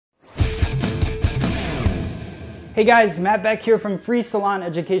Hey guys, Matt Beck here from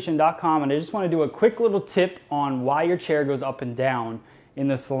FreeSalonEducation.com, and I just want to do a quick little tip on why your chair goes up and down in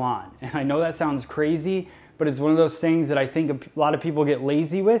the salon. And I know that sounds crazy, but it's one of those things that I think a lot of people get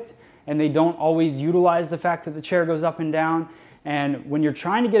lazy with, and they don't always utilize the fact that the chair goes up and down. And when you're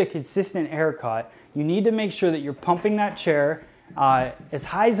trying to get a consistent haircut, you need to make sure that you're pumping that chair as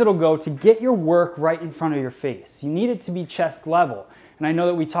high as it'll go to get your work right in front of your face. You need it to be chest level. And I know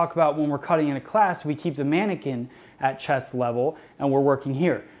that we talk about when we're cutting in a class, we keep the mannequin at chest level and we're working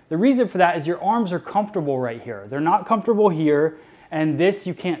here. The reason for that is your arms are comfortable right here. They're not comfortable here, and this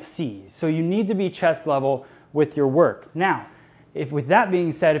you can't see. So you need to be chest level with your work. Now, with that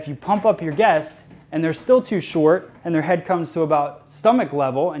being said, if you pump up your guest and they're still too short and their head comes to about stomach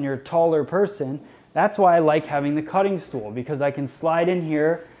level and you're a taller person, that's why I like having the cutting stool, because I can slide in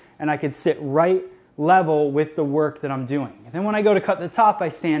here and I can sit right level with the work that I'm doing. And then when I go to cut the top, I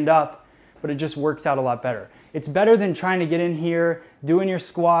stand up, but it just works out a lot better. It's better than trying to get in here, doing your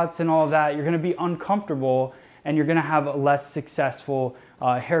squats and all of that. You're gonna be uncomfortable and you're gonna have a less successful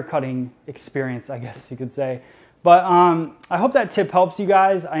hair cutting experience, I guess you could say. But I hope that tip helps you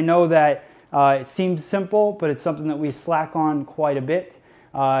guys. I know that it seems simple, but it's something that we slack on quite a bit.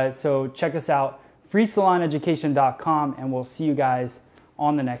 So check us out, FreeSalonEducation.com, and we'll see you guys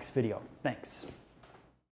on the next video. Thanks.